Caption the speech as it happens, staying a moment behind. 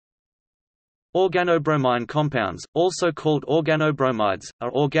Organobromine compounds, also called organobromides,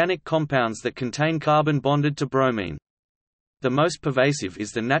 are organic compounds that contain carbon bonded to bromine. The most pervasive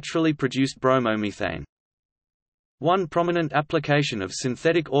is the naturally produced bromomethane. One prominent application of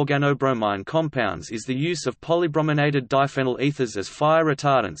synthetic organobromine compounds is the use of polybrominated diphenyl ethers as fire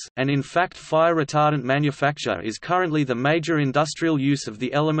retardants, and in fact fire retardant manufacture is currently the major industrial use of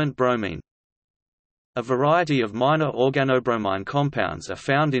the element bromine. A variety of minor organobromine compounds are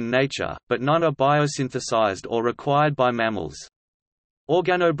found in nature, but none are biosynthesized or required by mammals.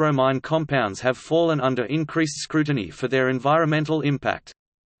 Organobromine compounds have fallen under increased scrutiny for their environmental impact.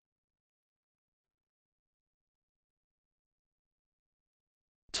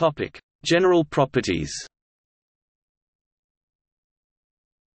 General properties.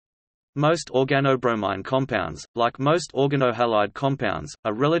 Most organobromine compounds, like most organohalide compounds,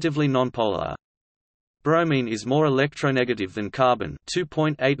 are relatively nonpolar. Bromine is more electronegative than carbon,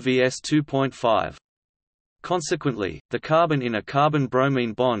 2.8 vs 2.5. Consequently, the carbon in a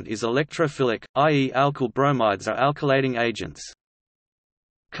carbon-bromine bond is electrophilic, i.e. alkyl bromides are alkylating agents.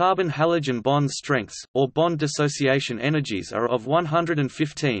 Carbon-halogen bond strengths, or bond dissociation energies are of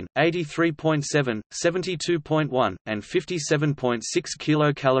 115, 83.7, 72.1, and 57.6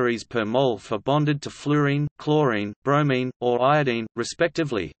 kcal per mole for bonded to fluorine, chlorine, bromine, or iodine,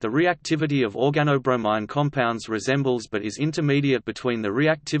 respectively. The reactivity of organobromine compounds resembles but is intermediate between the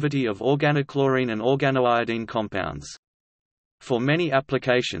reactivity of organochlorine and organoiodine compounds. For many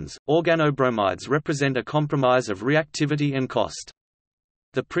applications, organobromides represent a compromise of reactivity and cost.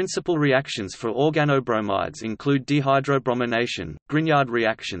 The principal reactions for organobromides include dehydrobromination, Grignard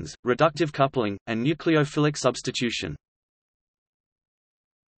reactions, reductive coupling, and nucleophilic substitution.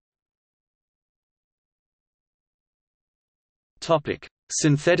 Topic: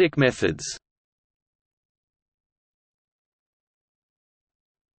 Synthetic methods.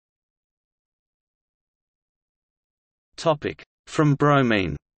 Topic: From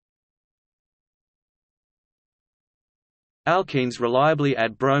bromine. Alkenes reliably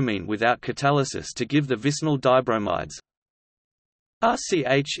add bromine without catalysis to give the vicinal dibromides.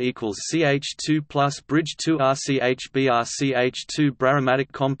 RCH equals CH2 plus bridge 2 RCH-BrCH2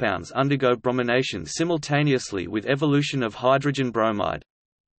 Aromatic compounds undergo bromination simultaneously with evolution of hydrogen bromide.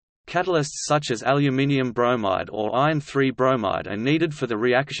 Catalysts such as aluminium bromide or iron 3 bromide are needed for the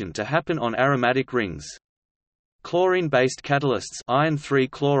reaction to happen on aromatic rings. Chlorine-based catalysts iron 3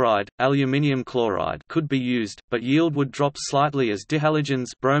 chloride, aluminium chloride could be used, but yield would drop slightly as dihalogens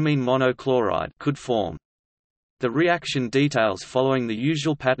bromine monochloride could form. The reaction details following the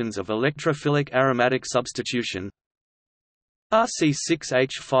usual patterns of electrophilic aromatic substitution.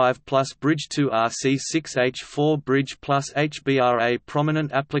 RC6H5 plus bridge 2 RC6H4 bridge plus HBr. A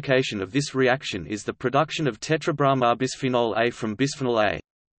prominent application of this reaction is the production of tetrabrombisphenol A from bisphenol A.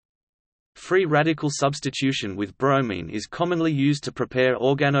 Free radical substitution with bromine is commonly used to prepare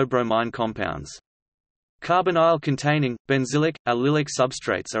organobromine compounds. Carbonyl-containing, benzylic, allylic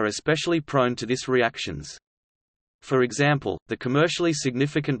substrates are especially prone to this reactions. For example, the commercially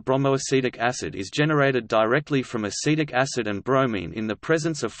significant bromoacetic acid is generated directly from acetic acid and bromine in the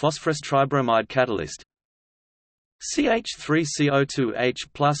presence of phosphorus tribromide catalyst.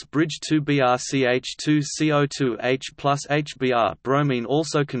 CH3CO2H plus bridge 2 BrCH2CO2H plus HBr. Bromine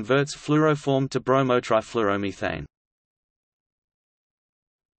also converts fluoroform to bromotrifluoromethane.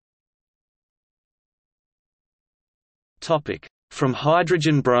 From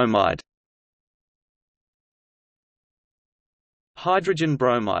hydrogen bromide. Hydrogen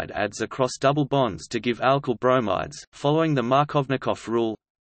bromide adds across double bonds to give alkyl bromides, following the Markovnikov rule.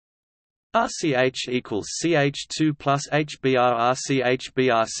 RCH equals CH2 plus HBr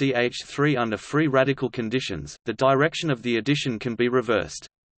RCH-BrCH3 under free radical conditions, the direction of the addition can be reversed.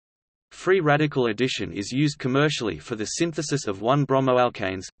 Free radical addition is used commercially for the synthesis of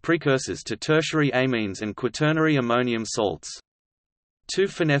 1-bromoalkanes, precursors to tertiary amines and quaternary ammonium salts.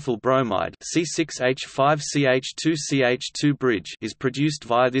 2-phenethyl bromide C6H5CH2CH2 bridge is produced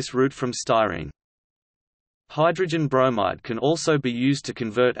via this route from styrene. Hydrogen bromide can also be used to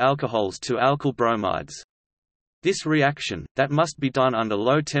convert alcohols to alkyl bromides. This reaction, that must be done under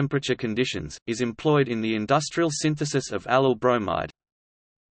low temperature conditions, is employed in the industrial synthesis of allyl bromide.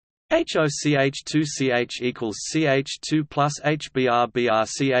 HOCH2CH equals CH2 plus HBr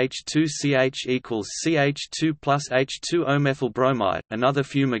BrCH2CH equals CH2 plus H2O-methyl bromide, another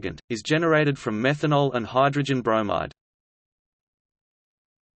fumigant, is generated from methanol and hydrogen bromide.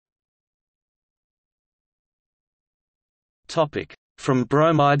 From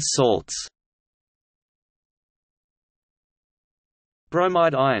bromide salts.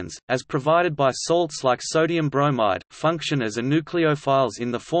 Bromide ions, as provided by salts like sodium bromide, function as nucleophiles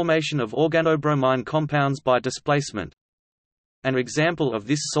in the formation of organobromine compounds by displacement. An example of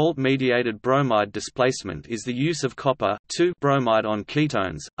this salt-mediated bromide displacement is the use of copper bromide on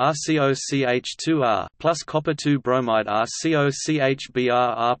ketones, RCOCH2R plus copper bromide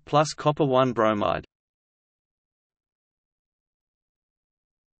RCOCHBr plus copper bromide.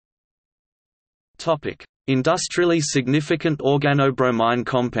 Topic: Industrially significant organobromine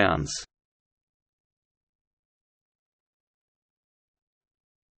compounds.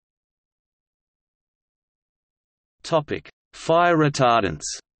 Topic: Fire retardants.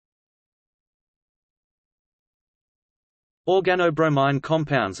 Organobromine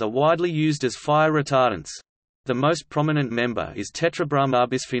compounds are widely used as fire retardants. The most prominent member is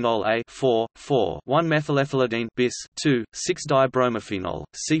tetrabromobisphenol A 4,1-methylethylidene bis 2,6-dibromophenol.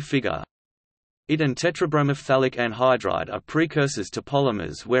 See figure. It and tetrabromophthalic anhydride are precursors to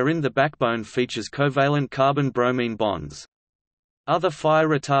polymers wherein the backbone features covalent carbon-bromine bonds. Other fire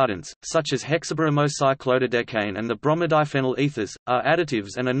retardants, such as hexabromocyclododecane and the bromidiphenyl ethers, are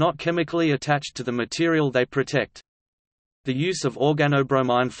additives and are not chemically attached to the material they protect. The use of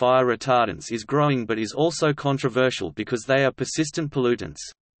organobromine fire retardants is growing but is also controversial because they are persistent pollutants.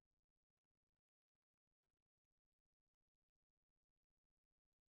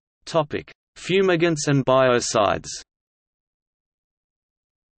 Fumigants and biocides.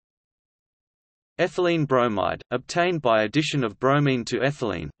 Ethylene bromide, obtained by addition of bromine to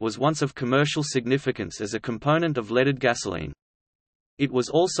ethylene, was once of commercial significance as a component of leaded gasoline. It was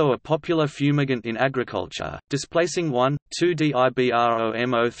also a popular fumigant in agriculture, displacing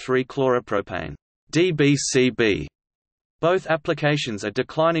 1,2-dibromO3-chloropropane (DBCB). Both applications are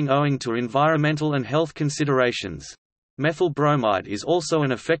declining owing to environmental and health considerations. Methyl bromide is also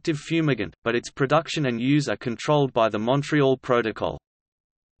an effective fumigant, but its production and use are controlled by the Montreal Protocol.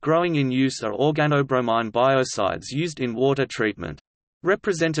 Growing in use are organobromine biocides used in water treatment.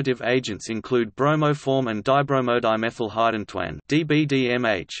 Representative agents include bromoform and dibromodimethylhydantoin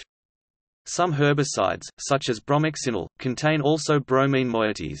 (DBDMH). Some herbicides, such as bromoxynil, contain also bromine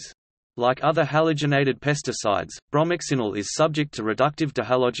moieties. Like other halogenated pesticides, bromoxynil is subject to reductive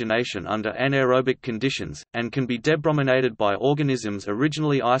dehalogenation under anaerobic conditions, and can be debrominated by organisms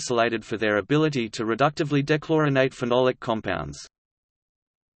originally isolated for their ability to reductively dechlorinate phenolic compounds.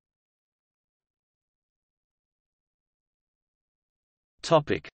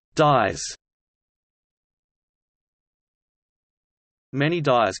 Dyes. Many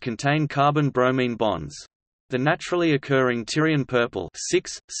dyes contain carbon-bromine bonds. The naturally occurring Tyrian purple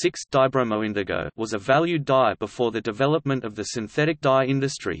 6,6-dibromoindigo was a valued dye before the development of the synthetic dye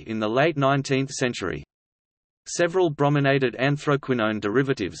industry in the late 19th century. Several brominated anthraquinone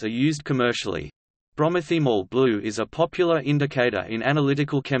derivatives are used commercially. Bromethymol blue is a popular indicator in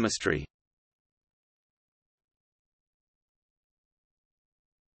analytical chemistry.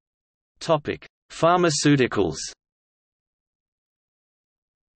 Pharmaceuticals.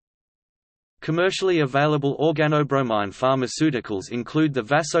 Commercially available organobromine pharmaceuticals include the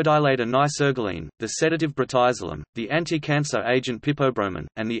vasodilator nisergaline, the sedative bretizolam, the anti-cancer agent pipobromine,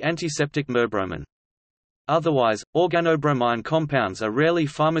 and the antiseptic merbromine. Otherwise, organobromine compounds are rarely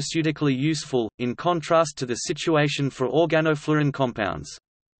pharmaceutically useful, in contrast to the situation for organofluorine compounds.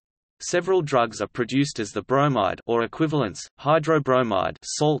 Several drugs are produced as the bromide or equivalents, hydrobromide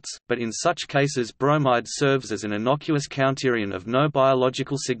salts, but in such cases bromide serves as an innocuous counterion of no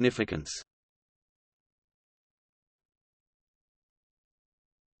biological significance.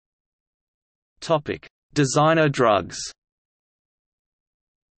 Topic: Designer drugs.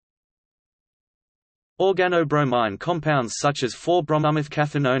 Organobromine compounds such as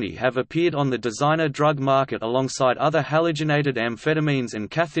 4-bromomethcathinone have appeared on the designer drug market alongside other halogenated amphetamines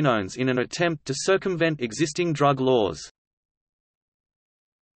and cathinones in an attempt to circumvent existing drug laws.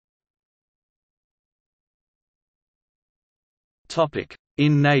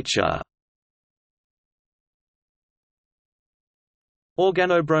 In nature.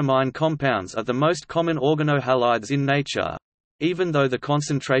 Organobromine compounds are the most common organohalides in nature. Even though the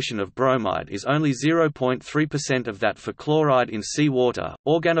concentration of bromide is only 0.3% of that for chloride in seawater,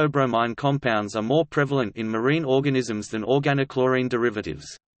 organobromine compounds are more prevalent in marine organisms than organochlorine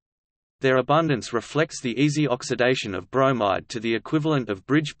derivatives. Their abundance reflects the easy oxidation of bromide to the equivalent of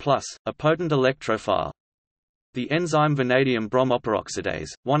Bridge+, a potent electrophile. The enzyme vanadium bromoperoxidase,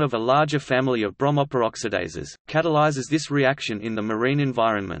 one of a larger family of bromoperoxidases, catalyzes this reaction in the marine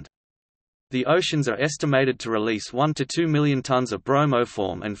environment. The oceans are estimated to release 1 to 2 million tons of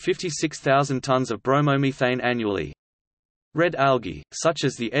bromoform and 56,000 tons of bromomethane annually. Red algae, such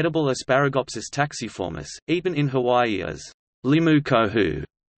as the edible Asparagopsis taxiformis, eaten in Hawaii as Limu-Kohu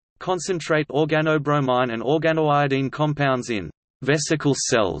concentrate organobromine and organoiodine compounds in vesicle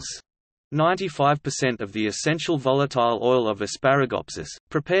cells. 95% of the essential volatile oil of Asparagopsis,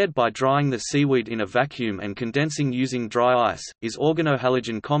 prepared by drying the seaweed in a vacuum and condensing using dry ice, is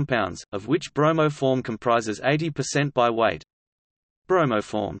organohalogen compounds, of which bromoform comprises 80% by weight.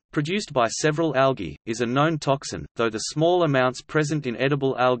 Bromoform, produced by several algae, is a known toxin, though the small amounts present in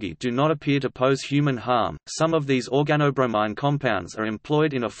edible algae do not appear to pose human harm. Some of these organobromine compounds are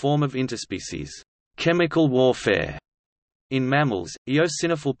employed in a form of interspecies chemical warfare. In mammals,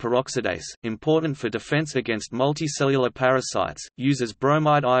 eosinophil peroxidase, important for defense against multicellular parasites, uses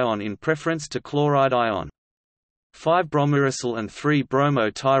bromide ion in preference to chloride ion. 5-bromuracil and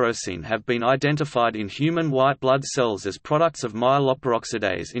 3-bromo-tyrosine have been identified in human white blood cells as products of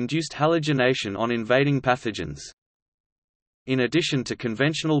myeloperoxidase-induced halogenation on invading pathogens. In addition to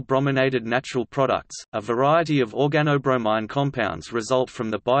conventional brominated natural products, a variety of organobromine compounds result from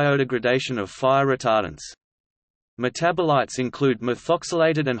the biodegradation of fire-retardants. Metabolites include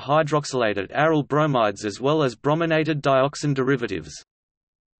methoxylated and hydroxylated aryl bromides as well as brominated dioxin derivatives.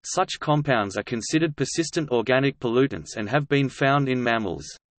 Such compounds are considered persistent organic pollutants and have been found in mammals.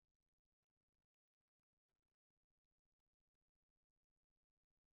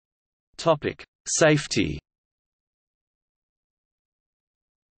 Safety.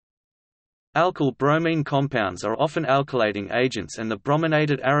 Alkyl bromine compounds are often alkylating agents and the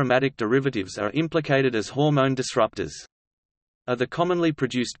brominated aromatic derivatives are implicated as hormone disruptors. Of the commonly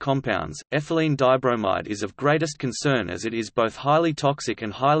produced compounds, ethylene dibromide is of greatest concern as it is both highly toxic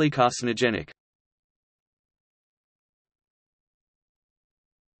and highly carcinogenic.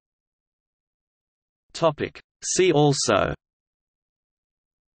 See also: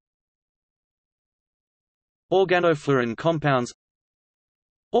 Organofluorine compounds,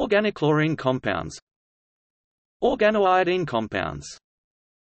 Organochlorine compounds, Organoiodine compounds.